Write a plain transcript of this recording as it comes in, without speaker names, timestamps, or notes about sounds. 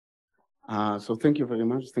So thank you very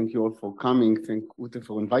much. Thank you all for coming. Thank Ute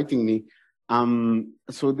for inviting me.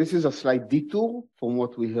 So this is a slight detour from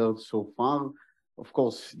what we heard so far. Of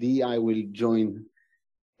course, DEI will join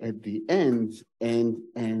at the end, and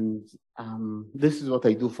this is what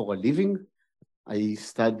I do for a living. I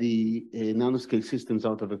study nanoscale systems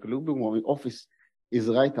out of equilibrium. My office is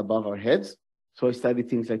right above our heads. So I study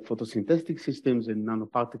things like photosynthetic systems and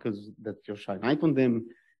nanoparticles that shine light on them,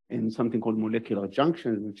 and something called molecular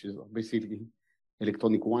junctions, which is basically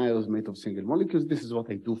electronic wires made of single molecules. This is what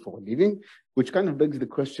I do for a living, which kind of begs the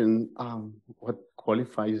question, what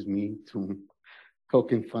qualifies me to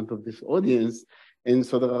talk in front of this audience? And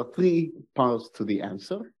so there are three parts to the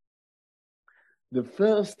answer. The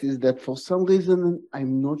first is that for some reason,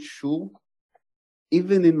 I'm not sure,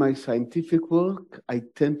 even in my scientific work, I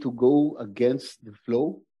tend to go against the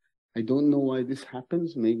flow. I don't know why this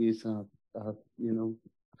happens. Maybe it's a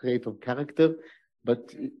trait of character,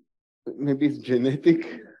 but maybe it's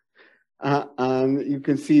genetic. You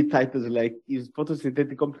can see titles like, is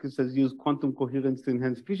photosynthetic complexes use quantum coherence to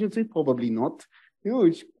enhance efficiency? Probably not,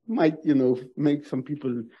 which might, make some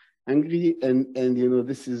people angry. And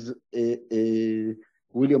this is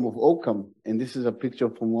William of Ockham, and this is a picture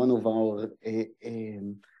from one of our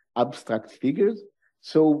abstract figures.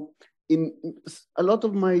 So in a lot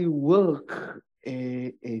of my work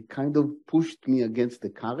kind of pushed me against the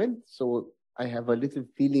current. So I have a little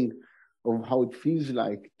feeling of how it feels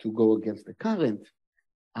like to go against the current.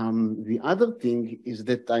 The other thing is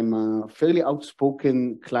that I'm a fairly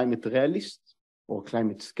outspoken climate realist or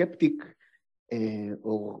climate skeptic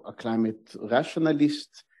or a climate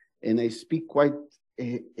rationalist, and I speak quite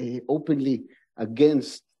openly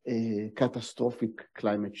against catastrophic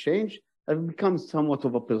climate change. I've become somewhat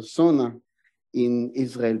of a persona in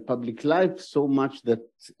Israel public life, so much that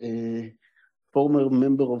former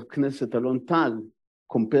member of Knesset Alon Tal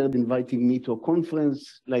compared inviting me to a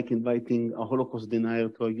conference like inviting a Holocaust denier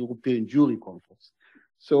to a European jury conference.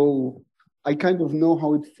 So I kind of know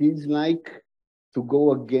how it feels like to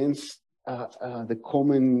go against the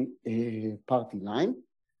common party line.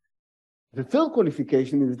 The third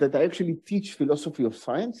qualification is that I actually teach philosophy of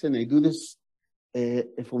science, and I do this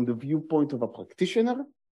from the viewpoint of a practitioner,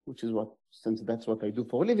 which is since that's what I do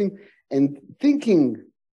for a living, and thinking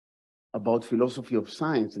about philosophy of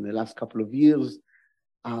science in the last couple of years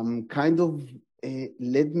kind of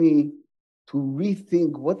led me to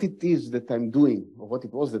rethink what it is that I'm doing, or what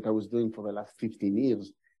it was that I was doing for the last 15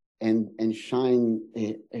 years, and shine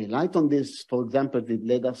a light on this. For example, it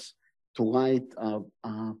led us to write a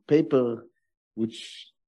paper which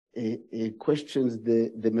questions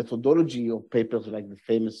the methodology of papers like the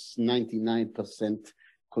famous 99%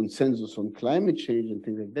 consensus on climate change and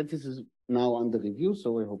things like that. This is now under review,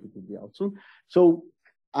 so I hope it will be out soon. So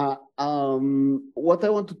what I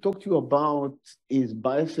want to talk to you about is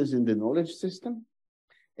biases in the knowledge system.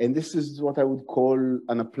 And this is what I would call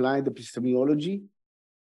an applied epistemology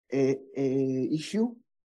issue.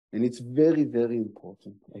 And it's very, very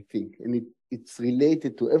important, I think. And it's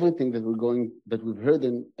related to everything that we've heard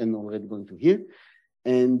and already going to hear.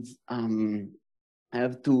 And I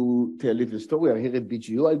have to tell a little story. I'm here at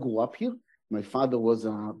BGU. I grew up here. My father was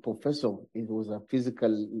a professor. He was a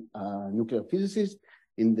physical nuclear physicist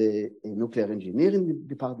in the nuclear engineering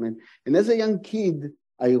department. And as a young kid,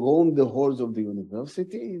 I roamed the halls of the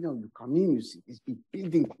university. You come in, you see these big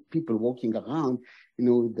building, people walking around,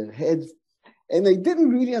 with their heads. And I didn't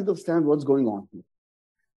really understand what's going on here.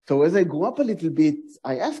 So as I grew up a little bit,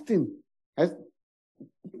 I asked him,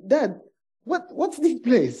 Dad, what's this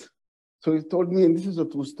place? So he told me, and this is a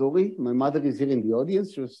true story. My mother is here in the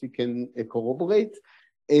audience, so she can corroborate.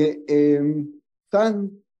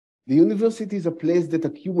 Son, the university is a place that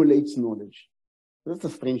accumulates knowledge. That's a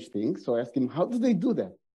strange thing. So I asked him, how do they do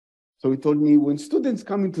that? So he told me, when students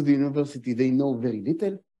come into the university, they know very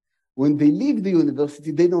little. When they leave the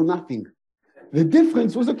university, they know nothing. The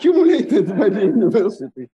difference was accumulated by the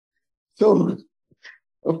university. So,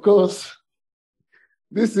 of course,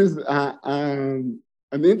 this is an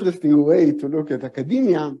interesting way to look at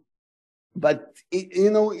academia, but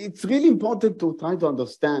it's really important to try to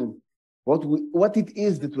understand what it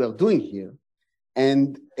is that we are doing here.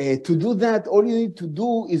 And to do that, all you need to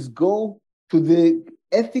do is go to the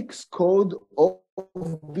ethics code of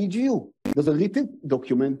BGU. There's a written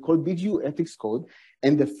document called BGU Ethics Code,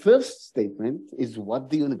 and the first statement is what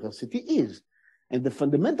the university is. And the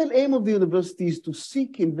fundamental aim of the university is to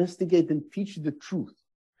seek, investigate, and teach the truth,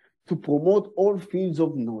 to promote all fields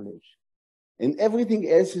of knowledge. And everything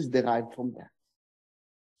else is derived from that.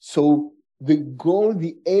 So the goal,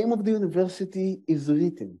 the aim of the university is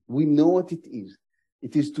written. We know what it is.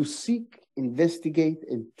 It is to seek, investigate,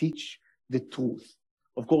 and teach the truth.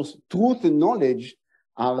 Of course, truth and knowledge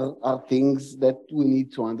are things that we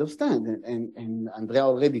need to understand. And Andrea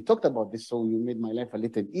already talked about this, so you made my life a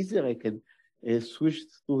little easier. I can switch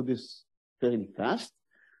through this fairly fast,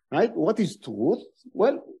 right? What is truth?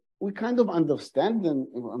 Well, we kind of understand, and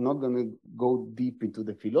I'm not going to go deep into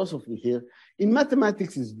the philosophy here. In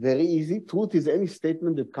mathematics, it's very easy. Truth is any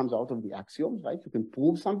statement that comes out of the axioms, right? You can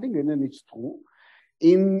prove something and then it's true.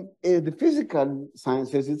 In the physical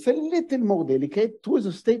sciences, it's a little more delicate. Truth is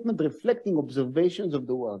a statement reflecting observations of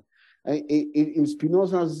the world. In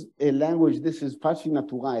Spinoza's language, this is facie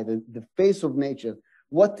naturae, the face of nature.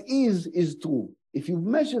 What is true. If you've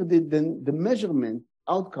measured it, then the measurement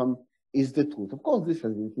outcome is the truth. Of course, this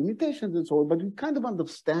has limitations and so on, but we kind of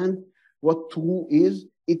understand what true is.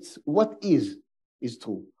 It's what is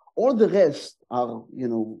true. All the rest are,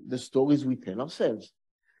 the stories we tell ourselves.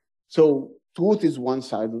 So truth is one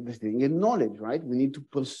side of the thing, and knowledge, right? We need to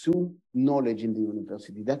pursue knowledge in the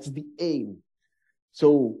university. That's the aim.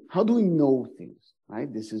 So how do we know things,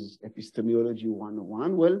 right? This is epistemology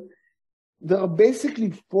 101. Well, there are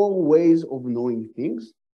basically 4 ways of knowing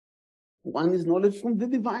things. One is knowledge from the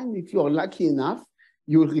divine. If you are lucky enough,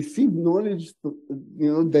 you will receive knowledge,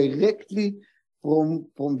 directly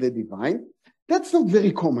from the divine. That's not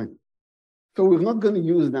very common. So we're not going to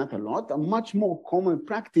use that a lot. A much more common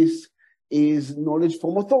practice is knowledge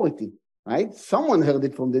from authority, right? Someone heard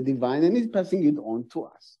it from the divine and is passing it on to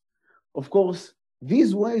us. Of course,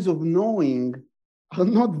 these ways of knowing are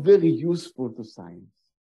not very useful to science,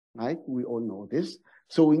 right? We all know this.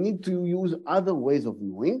 So we need to use other ways of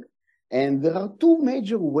knowing. And there are 2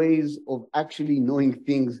 major ways of actually knowing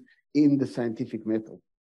things in the scientific method.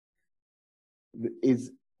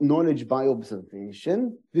 Is knowledge by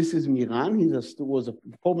observation. This is Miran. He was a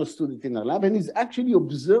former student in our lab, and he's actually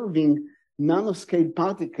observing nanoscale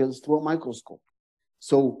particles through a microscope.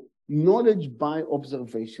 So knowledge by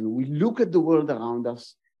observation. We look at the world around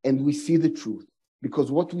us and we see the truth,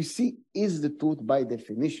 because what we see is the truth by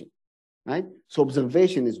definition, right? So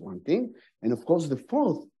observation is one thing. And of course, the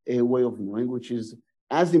 4th way of knowing, which is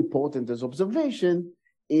as important as observation,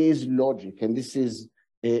 is logic. And this is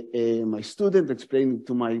my student explaining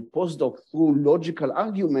to my postdoc through logical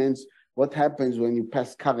arguments what happens when you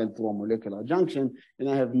pass current through a molecular junction, and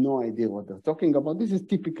I have no idea what they're talking about. This is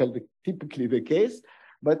typically the case,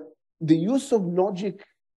 but the use of logic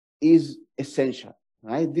is essential,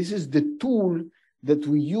 right? This is the tool that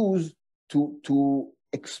we use to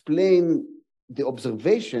explain the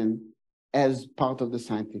observation as part of the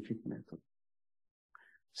scientific method.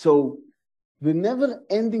 So the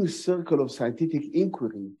never-ending circle of scientific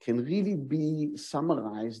inquiry can really be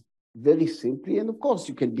summarized very simply. And of course,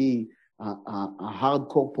 you can be a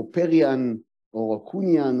hardcore Popperian or a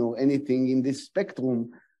Kuhnian or anything in this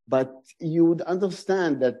spectrum, but you would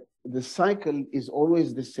understand that the cycle is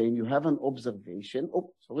always the same. You have an observation.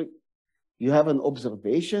 You have an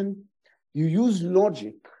observation. You use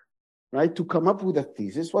logic, right, to come up with a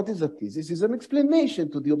thesis. What is a thesis? It's an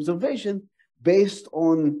explanation to the observation based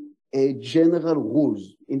on general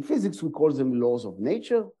rules. In physics, we call them laws of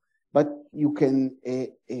nature, but you can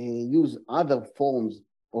use other forms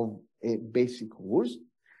of basic rules.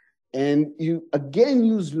 And you again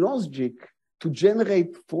use logic to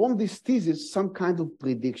generate from this thesis some kind of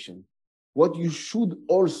prediction, what you should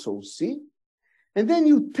also see. And then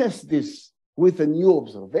you test this with a new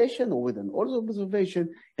observation or with an old observation,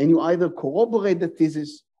 and you either corroborate the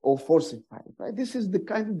thesis or falsify it, right? This is the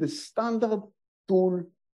kind of the standard tool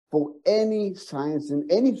for any science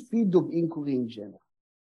and any field of inquiry in general.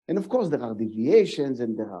 And of course, there are deviations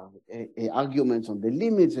and there are arguments on the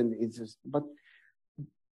limits, and it's just, but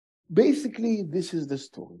basically, this is the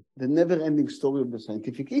story, the never-ending story of the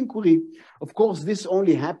scientific inquiry. Of course, this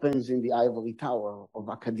only happens in the ivory tower of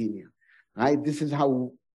academia, right? This is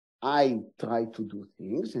how I try to do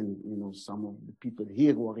things, and some of the people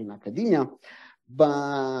here who are in academia,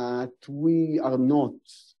 but we are not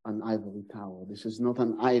an ivory tower. This is not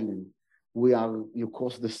an island. You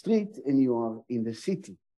cross the street and you are in the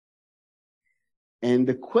city. And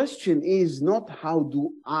the question is not how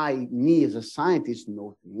do me as a scientist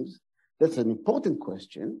know things. That's an important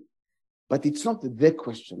question, but it's not the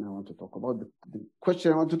question I want to talk about. The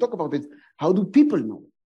question I want to talk about is how do people know?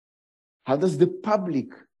 How does the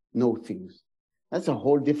public know things? That's a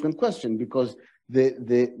whole different question, because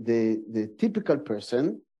the typical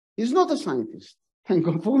person is not a scientist. Thank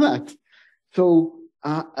God for that. So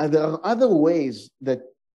there are other ways that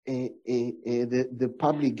the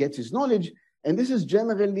public gets its knowledge, and this is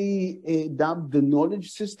generally dubbed the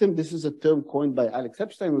knowledge system. This is a term coined by Alex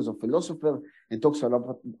Epstein, who's a philosopher and talks a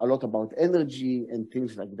lot about energy and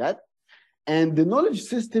things like that. And the knowledge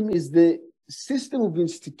system is the system of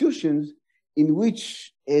institutions in which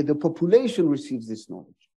the population receives this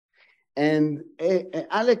knowledge. And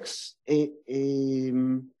Alex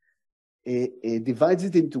divides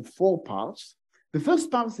it into 4 parts. The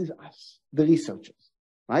first part is us, the researchers,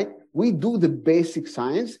 right? We do the basic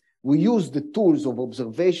science. We use the tools of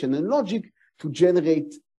observation and logic to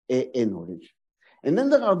generate a knowledge. And then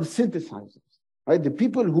there are the synthesizers, right? The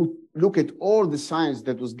people who look at all the science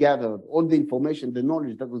that was gathered, all the information, the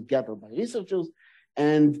knowledge that was gathered by researchers,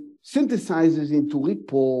 and synthesizes into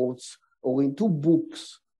reports or into books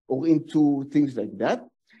or into things like that.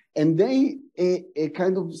 And they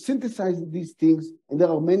kind of synthesize these things. And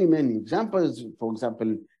there are many, many examples. For example,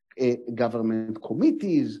 government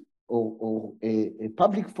committees or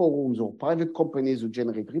public forums or private companies who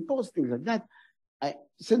generate reports, things like that.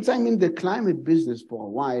 Since I'm in the climate business for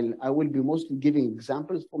a while, I will be mostly giving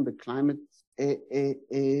examples from the climate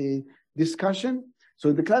discussion. So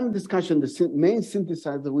in the climate discussion, the main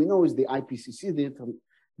synthesizer we know is the IPCC, the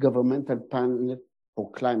Intergovernmental Panel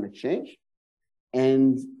for Climate Change.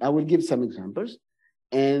 And I will give some examples.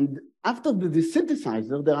 And after the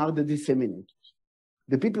synthesizer, there are the disseminators,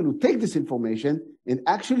 the people who take this information and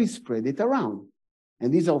actually spread it around.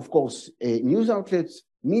 And these are, of course, news outlets,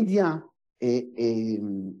 media,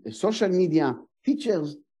 social media,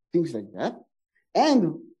 teachers, things like that.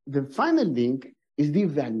 And the final link is the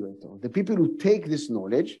evaluator, the people who take this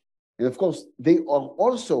knowledge. And of course, they are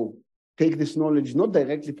also take this knowledge not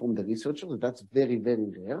directly from the researchers, that's very, very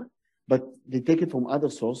rare, but they take it from other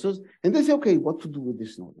sources, and they say, okay, what to do with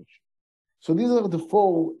this knowledge? So these are the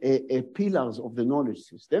 4 pillars of the knowledge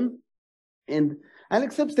system. And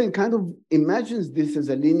Alex Epstein kind of imagines this as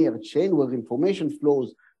a linear chain where information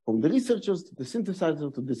flows from the researchers to the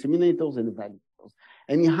synthesizers to disseminators and evaluators.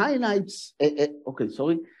 And he highlights,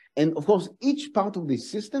 and of course, each part of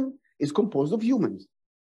this system is composed of humans.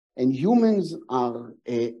 And humans are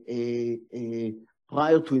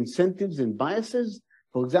prior to incentives and biases.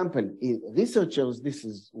 For example, in researchers, this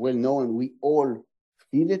is well known, we all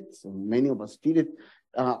feel it, and many of us feel it,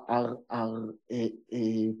 are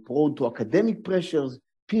prone to academic pressures,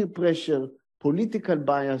 peer pressure, political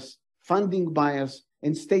bias, funding bias,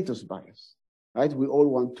 and status bias, right? We all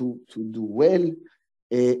want to do well.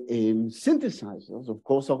 Synthesizers, of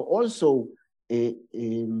course, are also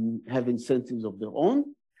have incentives of their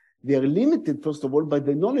own. They are limited, first of all, by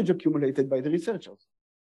the knowledge accumulated by the researchers.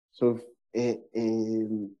 So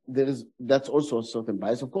that's also a certain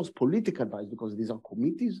bias. Of course, political bias, because these are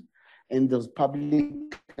committees and there's public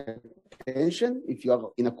attention. If you are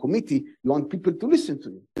in a committee, you want people to listen to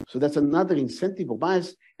you. So that's another incentive or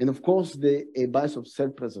bias. And of course, the bias of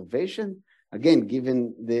self-preservation, again,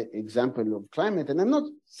 given the example of climate. And I'm not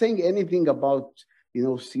saying anything about,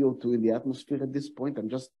 CO2 in the atmosphere at this point. I'm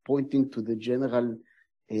just pointing to the general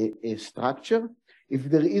structure. If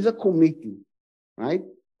there is a committee, right,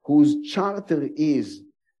 whose charter is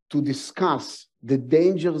to discuss the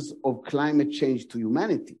dangers of climate change to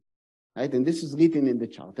humanity, right? And this is written in the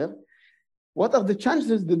charter. What are the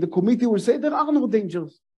chances that the committee will say there are no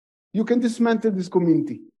dangers? You can dismantle this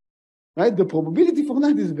community, right? The probability for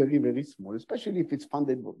that is very, very small, especially if it's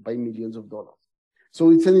funded by millions of dollars. So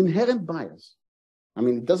it's an inherent bias. I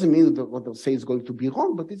mean, it doesn't mean that what they say is going to be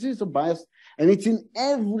wrong, but it is a bias. And it's in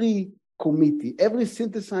every committee. Every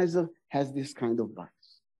synthesizer has this kind of bias.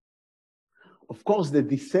 Of course, the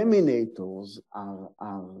disseminators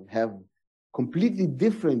have completely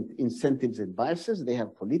different incentives and biases. They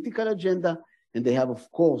have political agenda, and they have, of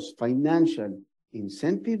course, financial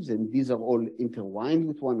incentives, and these are all intertwined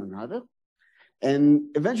with one another. And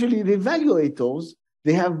eventually, the evaluators,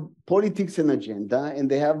 they have politics and agenda, and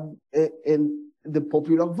they have the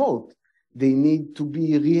popular vote. They need to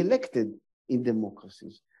be re-elected in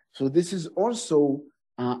democracies. So this is also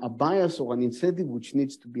a bias or an incentive which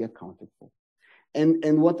needs to be accounted for.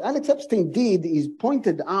 And what Alex Epstein did is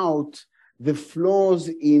pointed out the flaws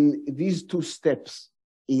in these 2 steps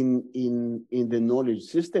in the knowledge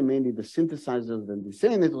system, mainly the synthesizers and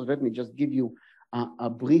disseminators. Let me just give you a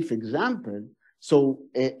brief example. So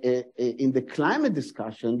in the climate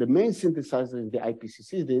discussion, the main synthesizer is the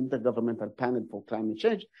IPCC, the Intergovernmental Panel for Climate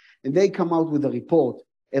Change, and they come out with a report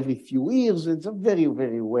every few years. It's a very,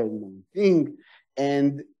 very well-known thing.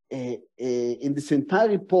 And in this entire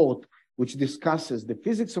report, which discusses the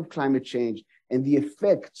physics of climate change and the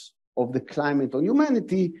effects of the climate on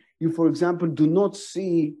humanity, you, for example, do not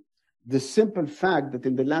see the simple fact that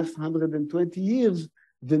in the last 120 years,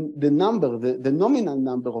 the nominal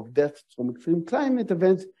number of deaths from extreme climate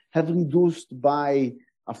events have reduced by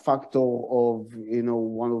a factor of,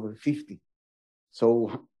 1/50.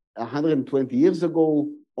 So 120 years ago,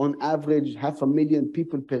 on average, 500,000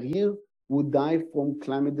 people per year would die from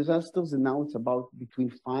climate disasters, and now it's about between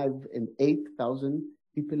 5,000 and 8,000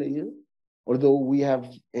 people a year, although we have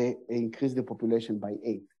increased the population by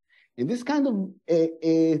 8. And this kind of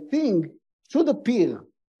thing should appear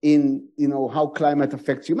in how climate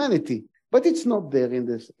affects humanity, but it's not there in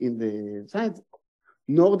the science,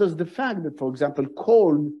 nor does the fact that, for example,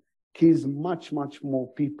 cold kills much, much more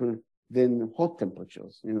people than hot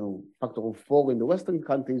temperatures, factor of 4 in the Western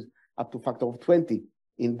countries, up to factor of 20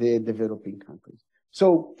 in the developing countries.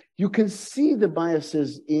 So you can see the biases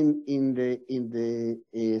in the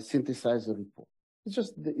synthesizer report.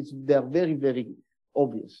 They're very, very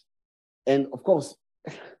obvious. And of course,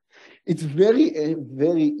 it's very,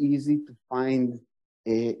 very easy to find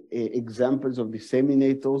examples of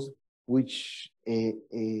disseminators which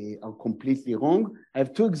are completely wrong. I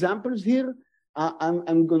have 2 examples here.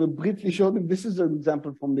 I'm going to briefly show them. This is an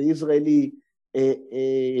example from the Israeli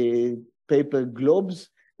paper Globes.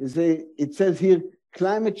 It says here,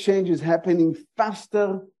 climate change is happening faster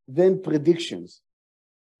than predictions,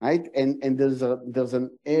 right? And there's an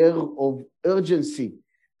air of urgency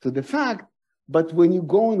to the fact, but when you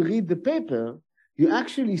go and read the paper, you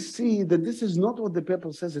actually see that this is not what the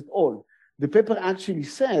paper says at all. The paper actually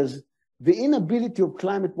says the inability of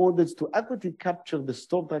climate models to accurately capture the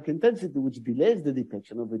storm track intensity, which delays the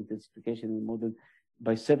detection of intensification in model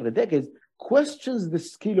by several decades, questions the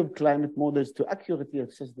skill of climate models to accurately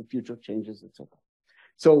assess the future changes, etc.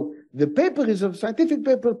 So the paper is a scientific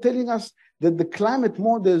paper telling us that the climate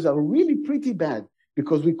models are really pretty bad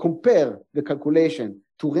because we compare the calculation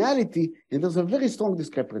to reality, and there's a very strong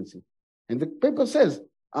discrepancy. And the paper says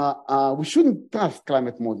we shouldn't trust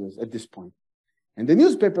climate models at this point. And the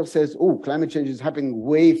newspaper says, oh, climate change is happening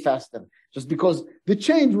way faster, just because the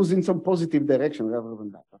change was in some positive direction rather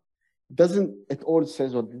than that. It doesn't at all say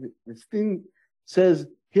what this thing says.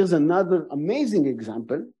 Here's another amazing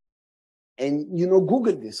example. And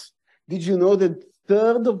Google this. Did you know that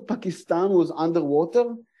 1/3 of Pakistan was underwater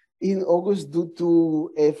in August due to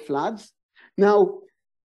floods? Now,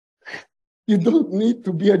 you don't need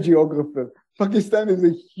to be a geographer. Pakistan is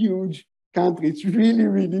a huge country. It's really,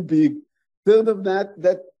 really big. 1/3 of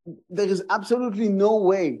that there is absolutely no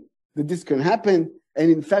way that this can happen. And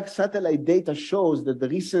in fact, satellite data shows that the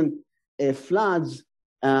recent floods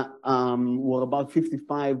were about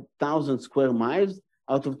 55,000 square miles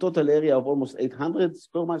out of total area of almost 800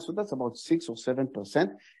 square miles. So that's about 6 or 7%.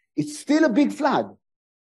 It's still a big flood.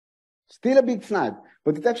 Still a big flood.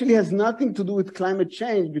 But it actually has nothing to do with climate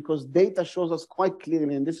change because data shows us quite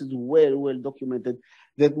clearly, and this is well documented,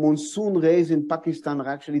 that monsoon rains in Pakistan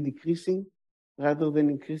are actually decreasing rather than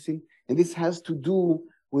increasing. And this has to do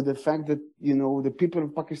with the fact that, the people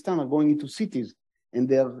of Pakistan are going into cities and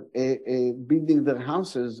they're building their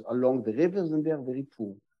houses along the rivers, and they are very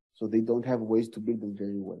poor. So they don't have ways to build them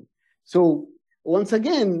very well. So once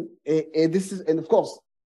again, this is, and of course,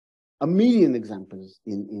 a million examples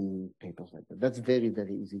in papers like that. That's very,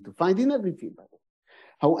 very easy to find in every field.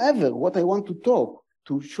 However, what I want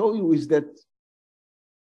to show you is that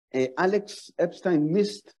Alex Epstein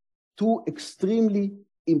missed 2 extremely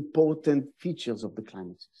important features of the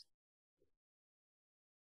climate system.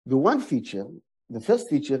 The first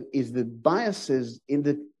feature is that biases in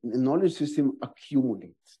the knowledge system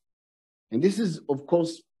accumulate. And this is, of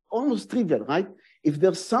course, almost trivial, right? If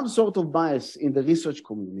there's some sort of bias in the research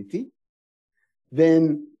community, then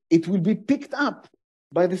it will be picked up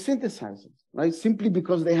by the synthesizers, right? Simply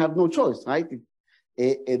because they have no choice, right?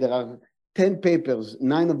 There are 10 papers,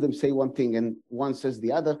 9 of them say one thing and 1 says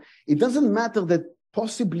the other. It doesn't matter that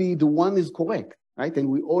possibly the one is correct, right? And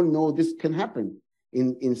we all know this can happen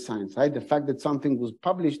in science, right? The fact that something was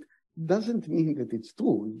published doesn't mean that it's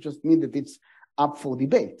true. It just means that it's up for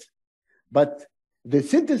debate. But the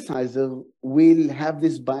synthesizer will have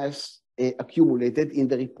this bias accumulated in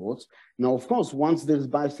the reports. Now, of course, once there's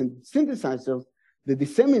bias in synthesizers, the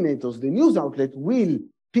disseminators, the news outlet, will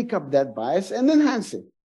pick up that bias and enhance it.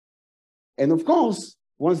 And of course,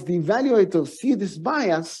 once the evaluators see this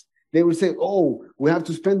bias, they will say, oh, we have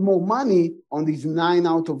to spend more money on these 9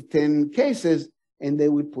 out of 10 cases, and they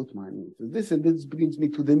will put money into this. And this brings me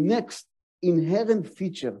to the next inherent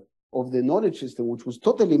feature of the knowledge system, which was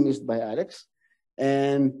totally missed by Alex,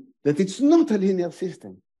 and that it's not a linear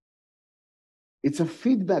system. It's a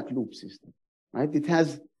feedback loop system, right? It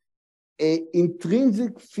has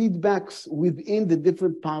intrinsic feedbacks within the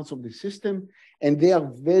different parts of the system, and they are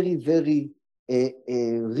very, very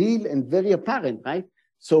real and very apparent, right?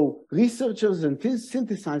 So researchers and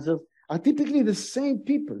synthesizers are typically the same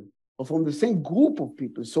people or from the same group of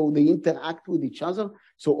people. So they interact with each other.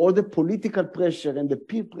 So all the political pressure and the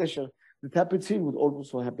peer pressure that happens here would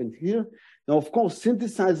also happen here. Now, of course,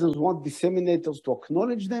 synthesizers want disseminators to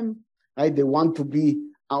acknowledge them, right? They want to be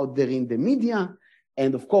out there in the media.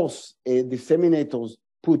 And of course, disseminators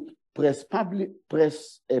put pressure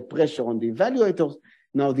on the evaluators.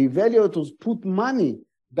 Now, the evaluators put money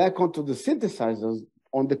back onto the synthesizers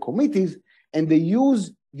on the committees, and they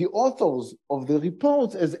use the authors of the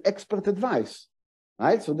reports as expert advice,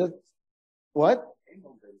 right? So that's what?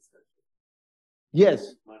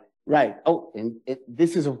 Yes, right. Oh, and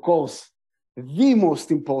this is, of course, the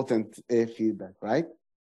most important feedback, right?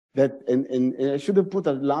 That, and I should have put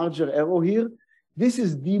a larger arrow here. This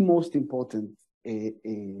is the most important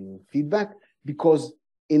feedback, because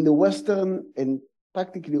in the Western and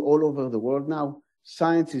practically all over the world now,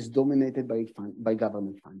 science is dominated by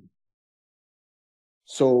government funding.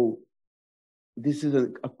 So this is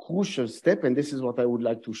a crucial step, and this is what I would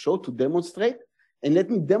like to show, to demonstrate. And let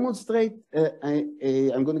me demonstrate,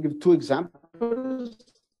 I'm going to give 2 examples.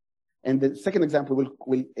 And the second example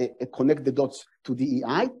will connect the dots to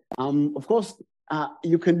DEI. Of course,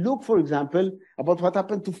 you can look, for example, about what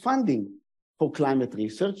happened to funding for climate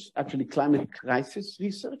research, actually climate crisis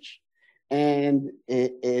research. And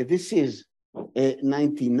this is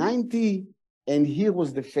 1990. And here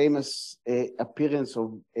was the famous appearance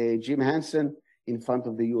of Jim Hansen in front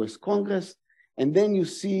of the US Congress. And then you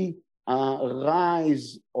see a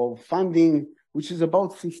rise of funding, which is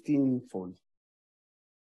about 15-fold.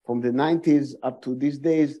 From the 90s up to these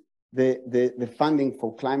days, the funding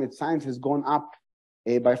for climate science has gone up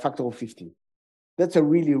by a factor of 15. That's a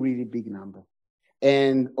really, really big number.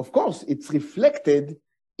 And of course, it's reflected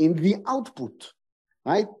in the output,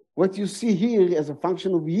 right? What you see here as a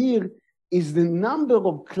function of year is the number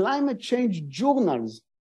of climate change journals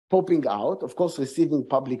popping out, of course, receiving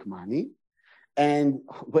public money. And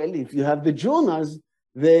well, if you have the journals,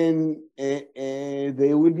 then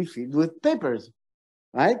they will be filled with papers,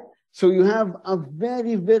 right? So you have a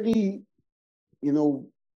very, very,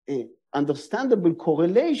 understandable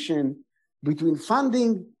correlation between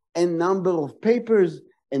funding and number of papers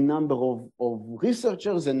and number of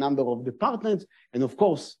researchers and number of departments, and of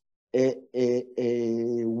course,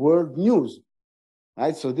 world news,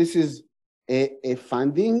 right? So this is a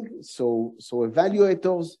funding, so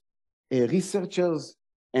evaluators, researchers,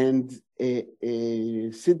 and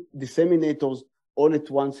disseminators all at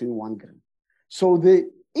once in one grant. So the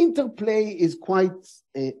interplay is quite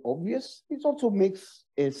obvious. It also makes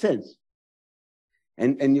sense.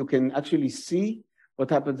 And you can actually see what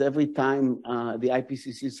happens every time the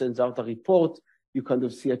IPCC sends out a report. You kind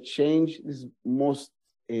of see a change. This is most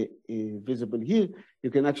visible here. You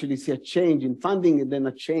can actually see a change in funding and then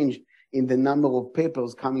a change in the number of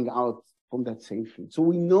papers coming out from that same field. So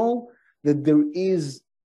we know that there is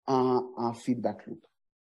a feedback loop.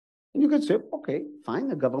 And you can say, okay, fine,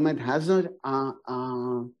 the government has a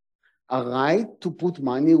right to put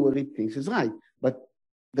money where it thinks is right. But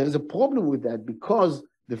there is a problem with that, because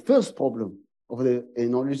the first problem of the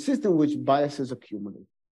knowledge system, which biases accumulate.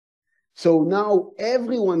 So now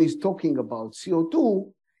everyone is talking about CO2,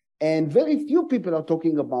 and very few people are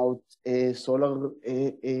talking about solar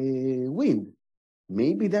wind.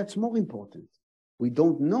 Maybe that's more important. We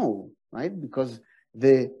don't know, right? Because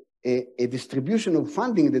the a distribution of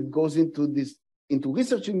funding that goes into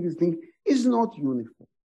researching this thing is not uniform,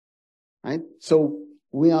 right? So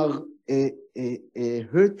we are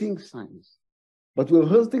hurting science, but we're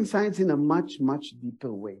hurting science in a much, much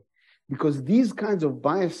deeper way, because these kinds of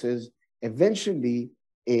biases eventually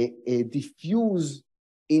diffuse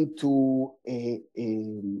into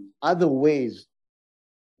other ways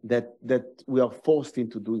that we are forced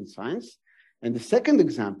into doing science. And the second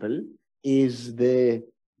example is the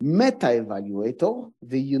meta-evaluator,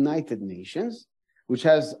 the United Nations, which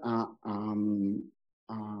has a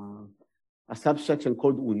subsection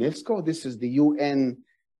called UNESCO. This is the UN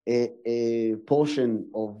portion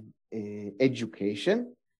of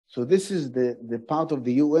education. So this is the part of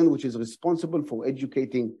the UN which is responsible for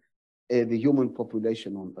educating the human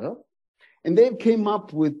population on Earth. And they came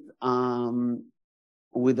up with a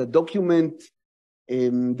document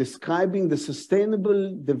describing the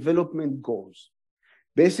Sustainable Development Goals.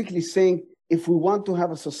 Basically saying, if we want to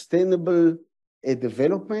have a sustainable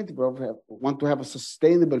development, we want to have a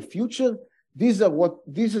sustainable future, this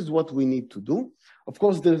is what we need to do. Of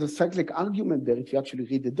course, there's a cyclic argument there if you actually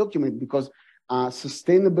read the document, because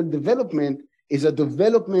sustainable development is a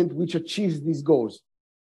development which achieves these goals,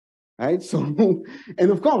 right? So,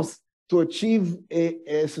 and of course, to achieve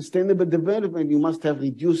a sustainable development, you must have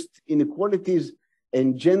reduced inequalities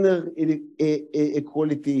and gender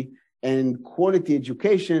equality and quality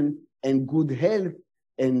education and good health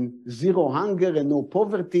and zero hunger and no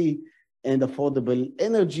poverty and affordable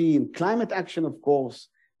energy and climate action, of course,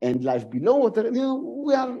 and life below water. You know,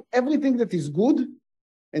 we are everything that is good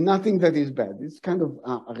and nothing that is bad. It's kind of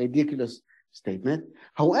a ridiculous statement.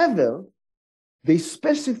 However, they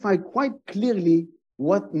specify quite clearly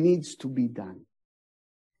what needs to be done.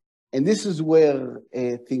 And this is where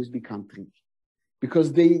things become tricky.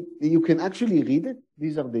 Because you can actually read it.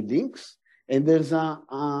 These are the links. And there's a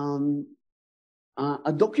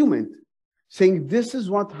document saying this is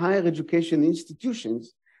what higher education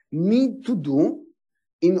institutions need to do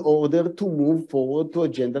in order to move forward to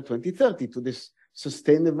Agenda 2030, to this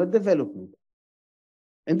sustainable development.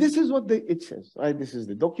 And this is what it says, right? This is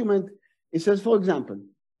the document. It says, for example,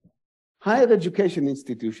 higher education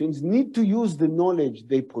institutions need to use the knowledge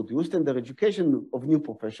they produced and their education of new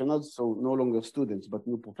professionals, so no longer students, but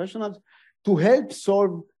new professionals, to help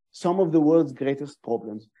solve some of the world's greatest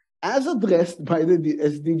problems, as addressed by the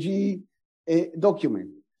SDG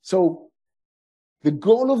document. So the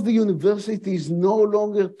goal of the university is no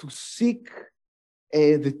longer to seek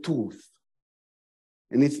the truth,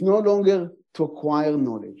 and it's no longer to acquire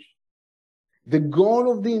knowledge. The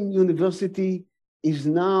goal of the university is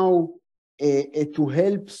now to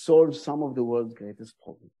help solve some of the world's greatest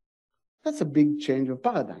problems. That's a big change of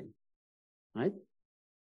paradigm, right?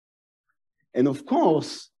 And of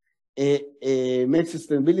course, make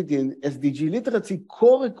sustainability and SDG literacy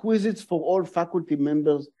core requisites for all faculty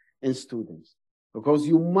members and students, because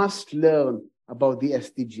you must learn about the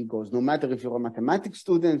SDG goals. No matter if you're a mathematics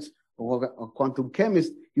student or a quantum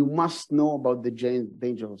chemist, you must know about the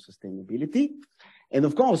danger of sustainability. And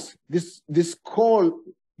of course, the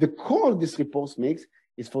call this report makes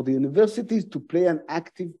is for the universities to play an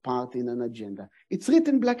active part in an agenda. It's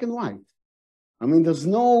written black and white. I mean, there's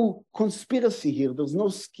no conspiracy here. There's no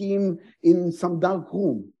scheme in some dark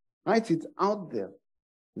room, right? It's out there.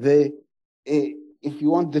 If you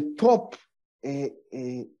want, the top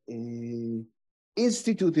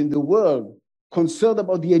institute in the world concerned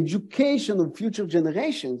about the education of future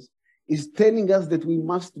generations is telling us that we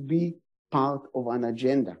must be part of an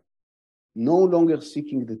agenda, no longer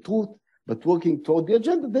seeking the truth, but working toward the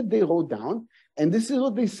agenda that they wrote down. And this is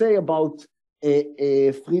what they say about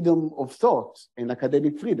freedom of thought and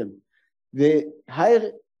academic freedom. The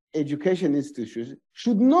higher education institutions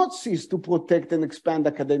should not cease to protect and expand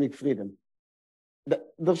academic freedom.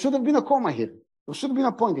 There should have been a comma here. There should have been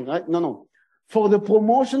a point here, right? No. For the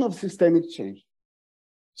promotion of systemic change.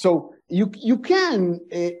 So you can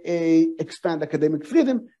expand academic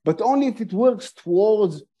freedom, but only if it works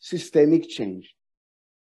towards systemic change.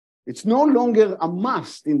 It's no longer a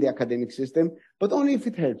must in the academic system, but only if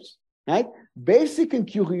it helps, right? Basic and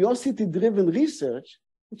curiosity-driven research,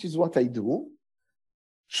 which is what I do,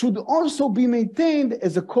 should also be maintained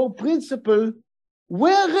as a core principle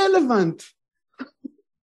where relevant.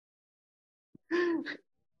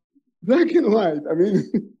 Black and white. I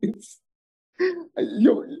mean,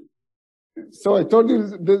 so I told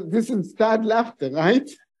you this is sad laughter, right?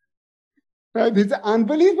 Right? It's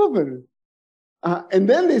unbelievable. And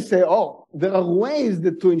then they say, oh, there are ways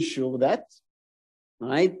to ensure that,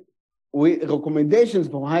 right? Recommendations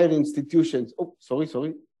for higher institutions. Oh,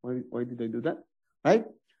 sorry. Why did I do that? Right?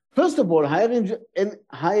 First of all,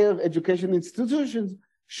 higher education institutions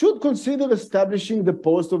should consider establishing the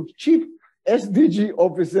post of chief SDG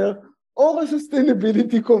officer or a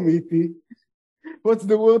sustainability committee. What's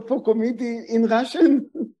the word for committee in Russian?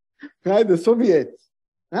 Right, the Soviets,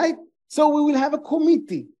 right? So we will have a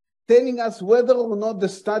committee telling us whether or not the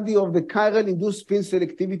study of the chiral induced spin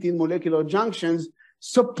selectivity in molecular junctions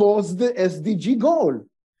supports the SDG goal.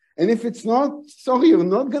 And if it's not, sorry, you're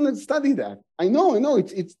not going to study that. I know,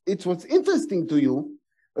 it's what's interesting to you,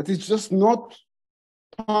 but it's just not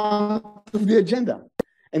part of the agenda.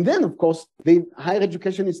 And then, of course, the higher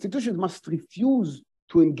education institutions must refuse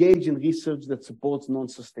to engage in research that supports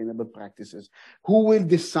non-sustainable practices. Who will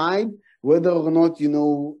decide whether or not,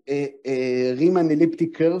 Riemann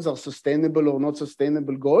elliptic curves are sustainable or not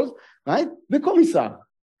sustainable goals, right? The commissar,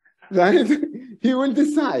 right? He will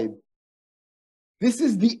decide. This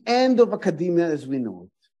is the end of academia as we know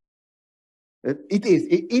it. It is.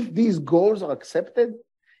 If these goals are accepted,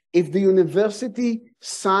 if the university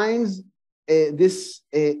signs this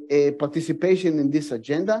participation in this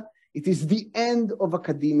agenda, it is the end of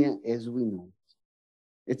academia as we know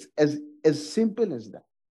it. It's as simple as that.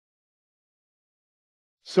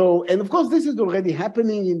 So, and of course, this is already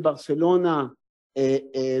happening in Barcelona.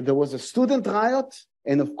 There was a student riot,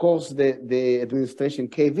 and of course, the administration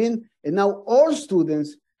caved in, and now all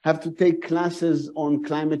students have to take classes on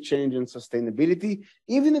climate change and sustainability,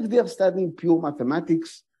 even if they are studying pure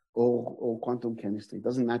mathematics or quantum chemistry. It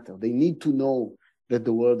doesn't matter. They need to know that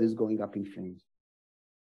the world is going up in flames,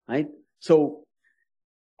 right? So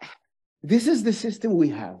this is the system we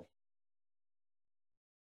have.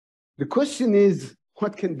 The question is,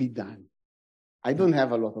 what can be done? I don't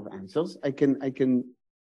have a lot of answers. I can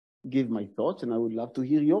give my thoughts, and I would love to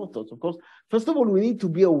hear your thoughts. Of course, first of all, we need to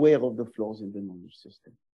be aware of the flaws in the knowledge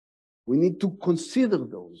system. We need to consider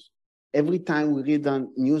those. Every time we read a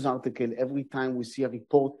news article, every time we see a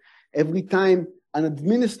report, every time an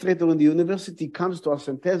administrator in the university comes to us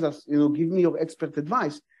and tells us, give me your expert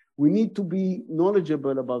advice, we need to be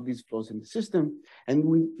knowledgeable about these flaws in the system, and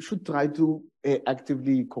we should try to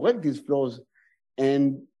actively correct these flaws.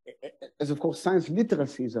 And as of course, science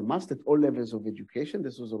literacy is a must at all levels of education.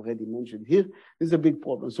 This was already mentioned here. This is a big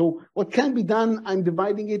problem. So what can be done, I'm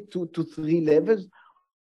dividing it to 3 levels.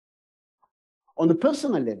 On the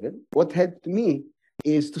personal level, what helped me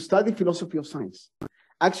is to study philosophy of science.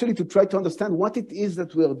 Actually, to try to understand what it is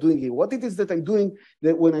that we are doing here, what it is that I'm doing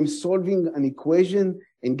that when I'm solving an equation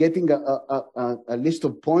and getting a list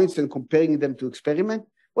of points and comparing them to experiment,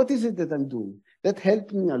 what is it that I'm doing? That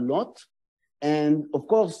helped me a lot. And of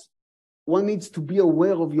course, one needs to be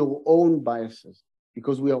aware of your own biases,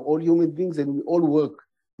 because we are all human beings and we all work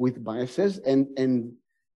with biases. And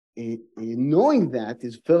knowing that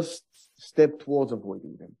is first step towards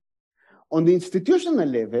avoiding them. On the institutional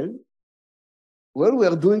level, well, we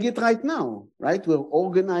are doing it right now, right? We're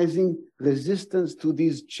organizing resistance to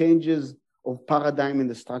these changes of paradigm in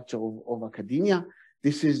the structure of academia.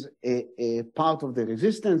 This is a part of the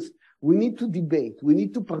resistance. We need to debate. We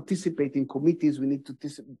need to participate in committees. We need to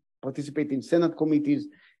participate in Senate committees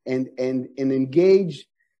and engage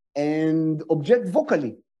and object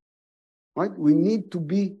vocally, right? We need to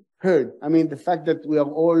be heard. I mean, the fact that we are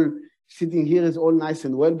all sitting here is all nice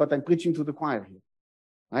and well, but I'm preaching to the choir here,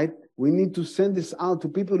 right? We need to send this out to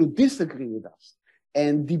people who disagree with us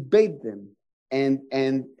and debate them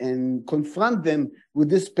and confront them with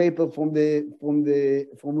this paper from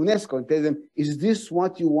UNESCO and tell them, is this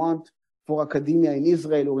what you want for academia in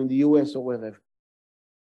Israel or in the US or wherever?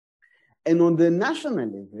 And on the national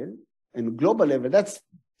level and global level, that's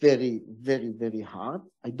very, very, very hard.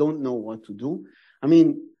 I don't know what to do. I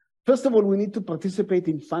mean, first of all, we need to participate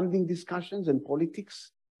in funding discussions and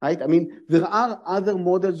politics, right? I mean, there are other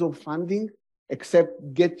models of funding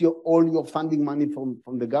except get all your funding money from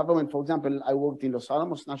the government. For example, I worked in Los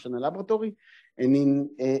Alamos National Laboratory, and in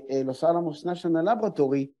Los Alamos National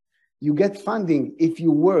Laboratory, you get funding if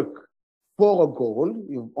you work for a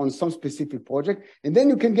goal on some specific project, and then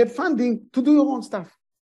you can get funding to do your own stuff.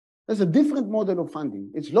 That's a different model of funding.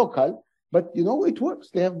 It's local, but it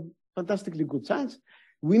works. They have fantastically good science.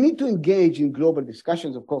 We need to engage in global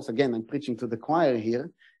discussions. Of course, again, I'm preaching to the choir here.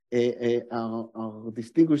 Our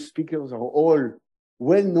distinguished speakers are all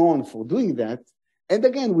well known for doing that. And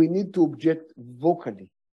again, we need to object vocally,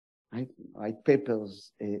 right? Write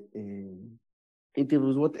papers,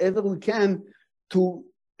 interviews, whatever we can to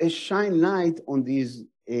shine light on these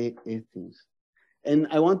things. And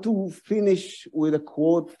I want to finish with a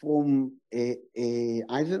quote from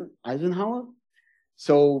Eisenhower.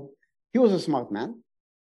 So he was a smart man,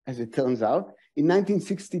 as it turns out. In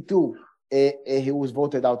 1962, he was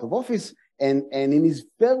voted out of office, and in his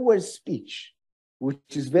farewell speech, which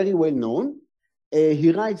is very well known,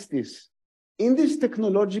 he writes this: in this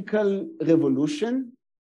technological revolution,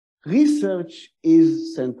 research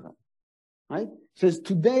is central, right? Says,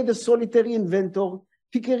 today the solitary inventor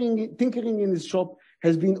tinkering in his shop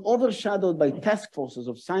has been overshadowed by task forces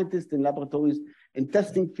of scientists in laboratories and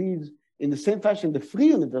testing fields. In the same fashion, the Free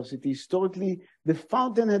University, historically the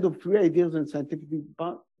fountainhead of free ideas and scientific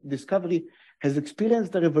discovery, has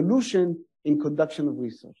experienced a revolution in conduction of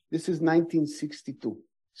research. This is 1962.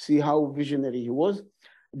 See how visionary he was?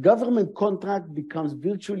 Government contract becomes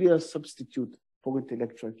virtually a substitute for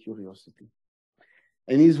intellectual curiosity.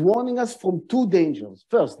 And he's warning us from 2 dangers.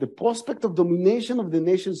 First, the prospect of domination of the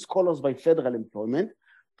nation's scholars by federal employment,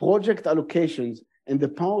 project allocations, and the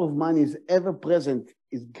power of money is ever present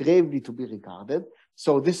is gravely to be regarded.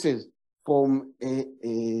 So this is from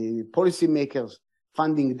policymakers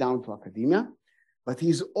funding down to academia. But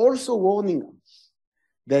he's also warning us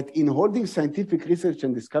that in holding scientific research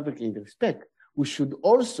and discovery in respect, we should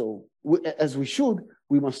also,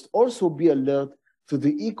 we must also be alert to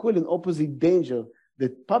the equal and opposite danger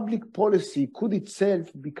that public policy could itself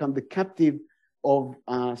become the captive of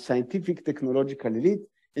scientific technological elite.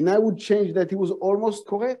 And I would change that. He was almost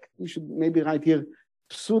correct. We should maybe write here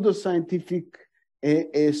pseudo-scientific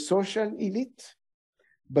social elite.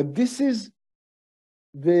 But this is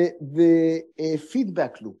the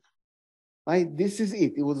feedback loop, right? This is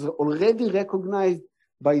it. It was already recognized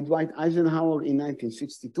by Dwight Eisenhower in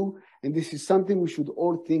 1962. And this is something we should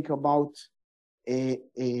all think about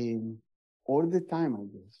all the time, I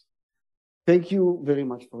guess. Thank you very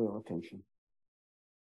much for your attention.